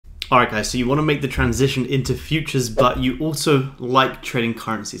Alright guys, so you want to make the transition into futures, but you also like trading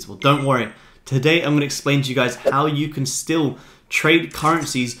currencies. Well, don't worry. Today I'm going to explain to you guys how you can still trade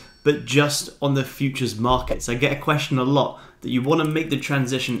currencies, but just on the futures markets. I get a question a lot that you want to make the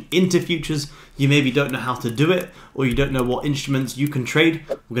transition into futures, you maybe don't know how to do it, or you don't know what instruments you can trade.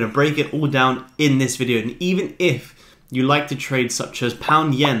 We're going to break it all down in this video. And even if you like to trade such as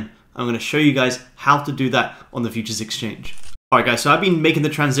pound yen, I'm going to show you guys how to do that on the futures exchange. Alright guys, so I've been making the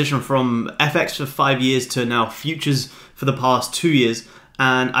transition from FX for 5 years to now futures for the past 2 years,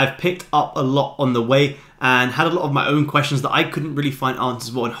 and I've picked up a lot on the way and had a lot of my own questions that I couldn't really find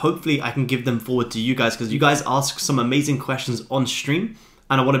answers for, and hopefully I can give them forward to you guys because you guys ask some amazing questions on stream,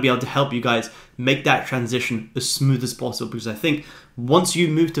 and I want to be able to help you guys make that transition as smooth as possible, because I think once you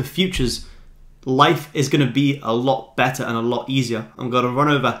move to futures, life is going to be a lot better and a lot easier. I'm going to run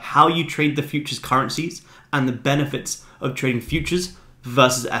over how you trade the futures currencies and the benefits of trading futures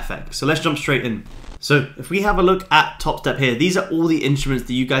versus FX. So let's jump straight in. So if we have a look at Top Step here, these are all the instruments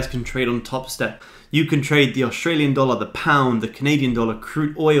that you guys can trade on Top Step. You can trade the Australian dollar, the pound, the Canadian dollar,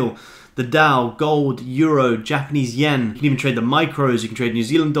 crude oil, the Dow, gold, euro, Japanese yen. You can even trade the micros, you can trade New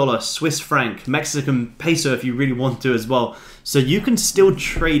Zealand dollar, Swiss franc, Mexican peso if you really want to as well. So you can still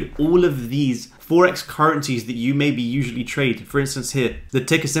trade all of these Forex currencies that you maybe usually trade. For instance here, the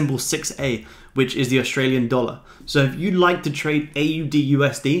ticker symbol 6A, which is the Australian dollar. So if you like to trade AUD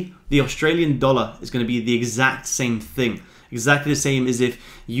USD, the Australian dollar is going to be the exact same thing. Exactly the same as if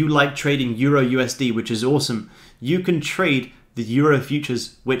you like trading Euro USD, which is awesome. You can trade the Euro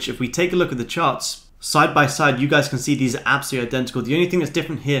futures, which if we take a look at the charts, side by side, you guys can see these are absolutely identical. The only thing that's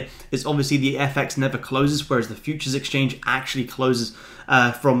different here is obviously the FX never closes, whereas the futures exchange actually closes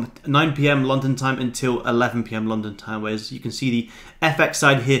from 9 PM London time until 11 PM London time, whereas you can see the FX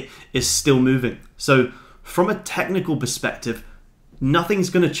side here is still moving. So from a technical perspective, nothing's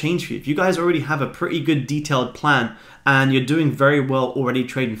going to change for you. If you guys already have a pretty good detailed plan and you're doing very well already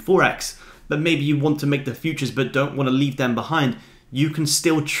trading Forex, but maybe you want to make the futures but don't want to leave them behind, you can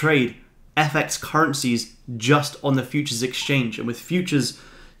still trade FX currencies just on the futures exchange. And with futures,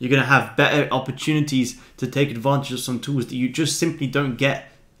 you're going to have better opportunities to take advantage of some tools that you just simply don't get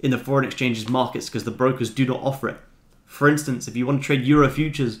in the foreign exchanges markets because the brokers do not offer it. For instance, if you want to trade Euro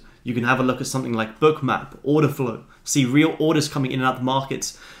futures, you can have a look at something like Bookmap, order flow, see real orders coming in and out the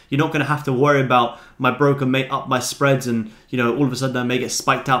markets. You're not going to have to worry about my broker may up my spreads and all of a sudden I may get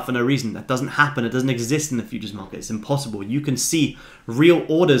spiked out for no reason. That doesn't happen. It doesn't exist in the futures market. It's impossible. You can see real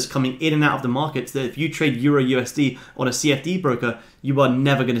orders coming in and out of the markets that if you trade Euro USD on a CFD broker, you are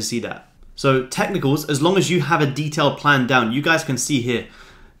never going to see that. So technicals, as long as you have a detailed plan down, you guys can see here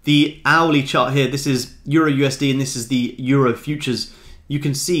the hourly chart here. This is Euro USD and this is the Euro futures. You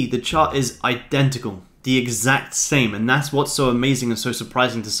can see the chart is identical, the exact same, and that's what's so amazing and so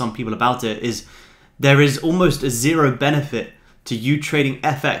surprising to some people about it, is there is almost a zero benefit to you trading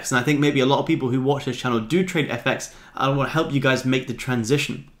FX. And I think maybe a lot of people who watch this channel do trade FX. I want to help you guys make the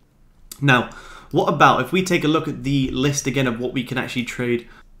transition. Now, what about if we take a look at the list again of what we can actually trade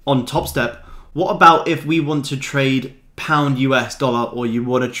on Top Step? What about if we want to trade pound US dollar, or you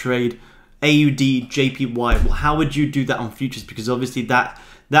want to trade AUD JPY? Well, how would you do that on futures? Because obviously that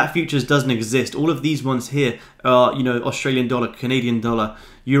futures doesn't exist. All of these ones here are, Australian dollar, Canadian dollar,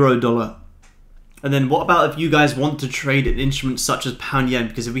 Euro dollar. And then what about if you guys want to trade an instrument such as pound yen?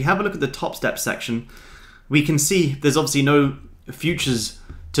 Because if we have a look at the Top Step section, we can see there's obviously no futures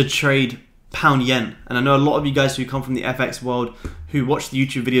to trade pound yen. And I know a lot of you guys who come from the FX world who watch the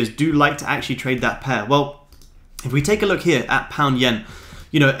YouTube videos do like to actually trade that pair. Well, if we take a look here at pound yen,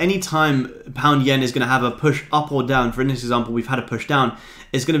 anytime pound yen is going to have a push up or down, for this example, we've had a push down,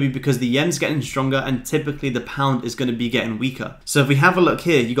 it's going to be because the yen's getting stronger and typically the pound is going to be getting weaker. So if we have a look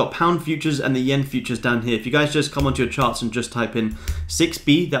here, you got pound futures and the yen futures down here. If you guys just come onto your charts and just type in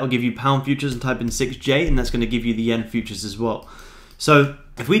 6B, that will give you pound futures, and type in 6J, and that's going to give you the yen futures as well. So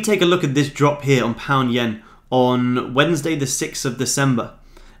if we take a look at this drop here on pound yen on Wednesday the 6th of December,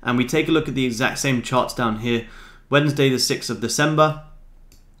 and we take a look at the exact same charts down here, Wednesday the 6th of December,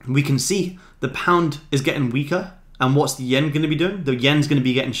 we can see the pound is getting weaker, and what's the yen going to be doing? The yen's going to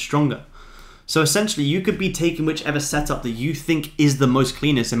be getting stronger. So essentially you could be taking whichever setup that you think is the most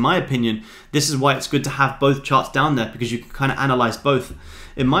cleanest. In my opinion, this is why it's good to have both charts down there, because you can kind of analyze both.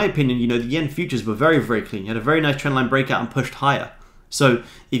 In my opinion, the yen futures were very, very clean. You had a very nice trendline breakout and pushed higher. So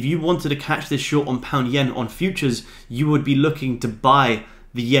if you wanted to catch this short on pound yen on futures, you would be looking to buy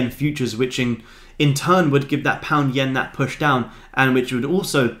the yen futures, which in turn would give that pound yen that push down, and which would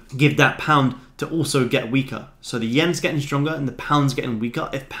also give that pound to also get weaker. So the yen's getting stronger and the pound's getting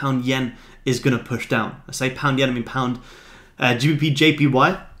weaker if pound yen is going to push down. I say pound yen, I mean pound GBP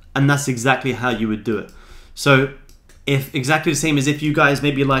JPY. and that's exactly how you would do it. So if exactly the same as if you guys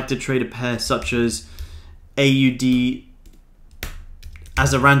maybe like to trade a pair such as AUD,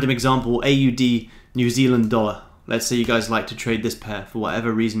 as a random example, AUD New Zealand dollar. Let's say you guys like to trade this pair for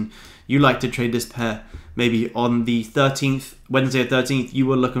whatever reason. You like to trade this pair maybe on the 13th, Wednesday the 13th, you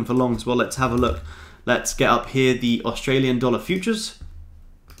were looking for longs. Well, let's have a look. Let's get up here the Australian dollar futures,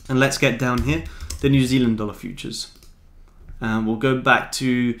 and let's get down here the New Zealand dollar futures. And we'll go back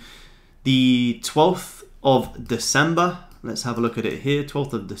to the 12th of December. Let's have a look at it here,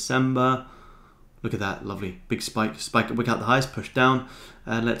 12th of December. Look at that, lovely big spike, wick out the highs, push down.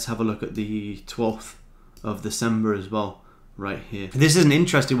 And let's have a look at the 12th of December as well, right here. This is an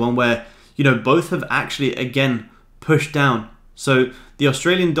interesting one where, you know, both have actually, again, pushed down. So the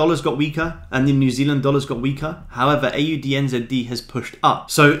Australian dollar's got weaker and the New Zealand dollar's got weaker. However, AUD/NZD has pushed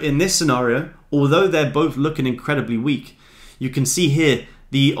up. So in this scenario, although they're both looking incredibly weak, you can see here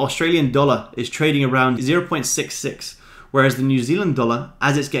the Australian dollar is trading around 0.66, whereas the New Zealand dollar,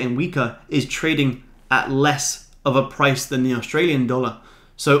 as it's getting weaker, is trading at less of a price than the Australian dollar.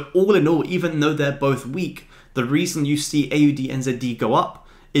 So all in all, even though they're both weak, the reason you see AUD/NZD go up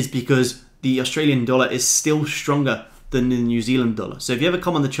is because the Australian dollar is still stronger than the New Zealand dollar. So if you ever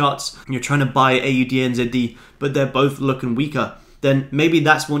come on the charts and you're trying to buy AUD/NZD, but they're both looking weaker, then maybe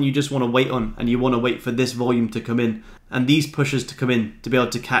that's one you just want to wait on, and you want to wait for this volume to come in and these pushes to come in to be able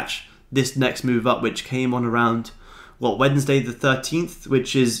to catch this next move up, which came on around, what, Wednesday the 13th,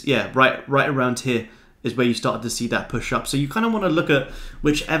 which is, yeah, right around here is where you started to see that push up. So you kind of want to look at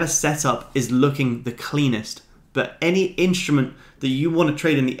whichever setup is looking the cleanest. But any instrument that you want to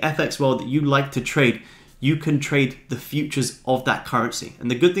trade in the FX world that you like to trade, you can trade the futures of that currency.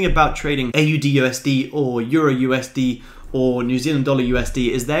 And the good thing about trading AUD/USD or Euro/USD or New Zealand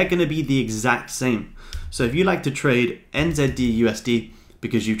dollar/USD is they're going to be the exact same. So if you like to trade NZD/USD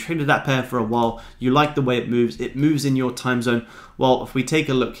because you traded that pair for a while, you like the way it moves in your time zone. Well, if we take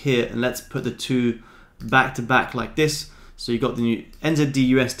a look here and let's put the two back to back like this. So you got the new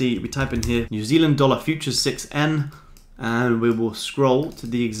NZD/USD, we type in here New Zealand dollar futures 6N, and we will scroll to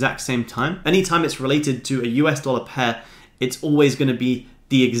the exact same time. Anytime it's related to a US dollar pair, it's always going to be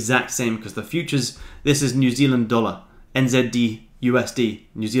the exact same because the futures, this is New Zealand dollar, NZD/USD,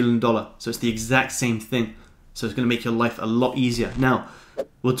 New Zealand dollar. So it's the exact same thing. So it's going to make your life a lot easier. Now,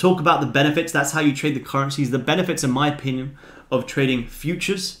 we'll talk about the benefits. That's how you trade the currencies. The benefits, in my opinion, of trading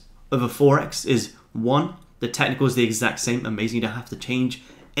futures over Forex is, one, the technical is the exact same. Amazing. You don't have to change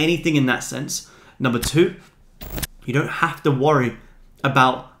anything in that sense. Number two, you don't have to worry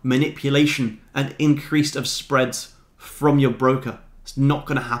about manipulation and increase of spreads from your broker. It's not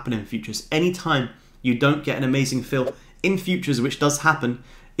going to happen in futures. Anytime you don't get an amazing fill in futures, which does happen,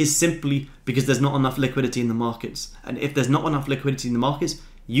 is simply because there's not enough liquidity in the markets. And if there's not enough liquidity in the markets,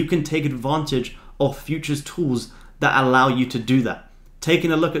 you can take advantage of futures tools that allow you to do that.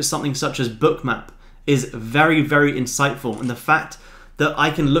 Taking a look at something such as Bookmap is very, very insightful. And the fact that I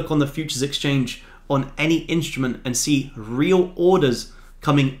can look on the futures exchange on any instrument and see real orders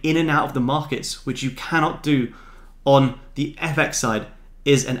coming in and out of the markets, which you cannot do on the FX side,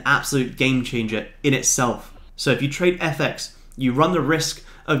 is an absolute game changer in itself. So if you trade FX, you run the risk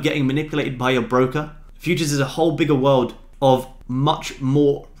of getting manipulated by your broker. Futures is a whole bigger world of much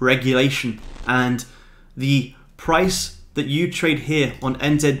more regulation, and the price that you trade here on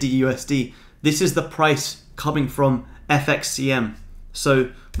NZD/USD, this is the price coming from FXCM. So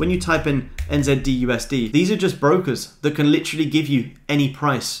when you type in NZD/USD, these are just brokers that can literally give you any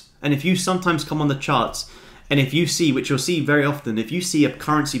price. And if you sometimes come on the charts and if you see, which you'll see very often, if you see a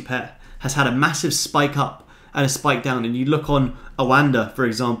currency pair has had a massive spike up and a spike down, and you look on Oanda, for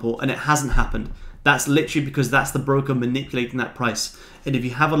example, and it hasn't happened, that's literally because that's the broker manipulating that price. And if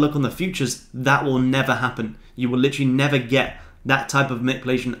you have a look on the futures, that will never happen. You will literally never get that type of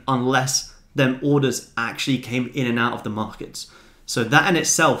manipulation unless them orders actually came in and out of the markets. So that in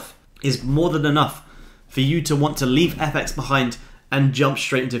itself is more than enough for you to want to leave FX behind and jump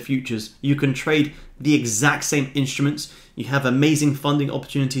straight into futures. You can trade the exact same instruments. You have amazing funding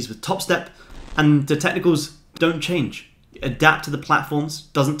opportunities with Top Step, and the technicals don't change. Adapt to the platforms,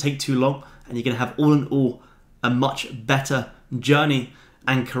 doesn't take too long, and you're going to have all in all a much better journey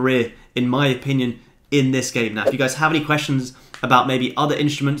and career, in my opinion, in this game. Now, if you guys have any questions about maybe other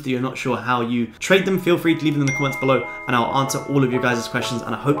instruments that you're not sure how you trade them, feel free to leave them in the comments below and I'll answer all of your guys' questions.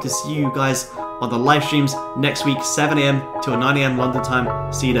 And I hope to see you guys on the live streams next week, 7 AM to 9 AM London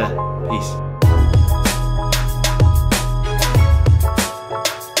time. See you there. Peace.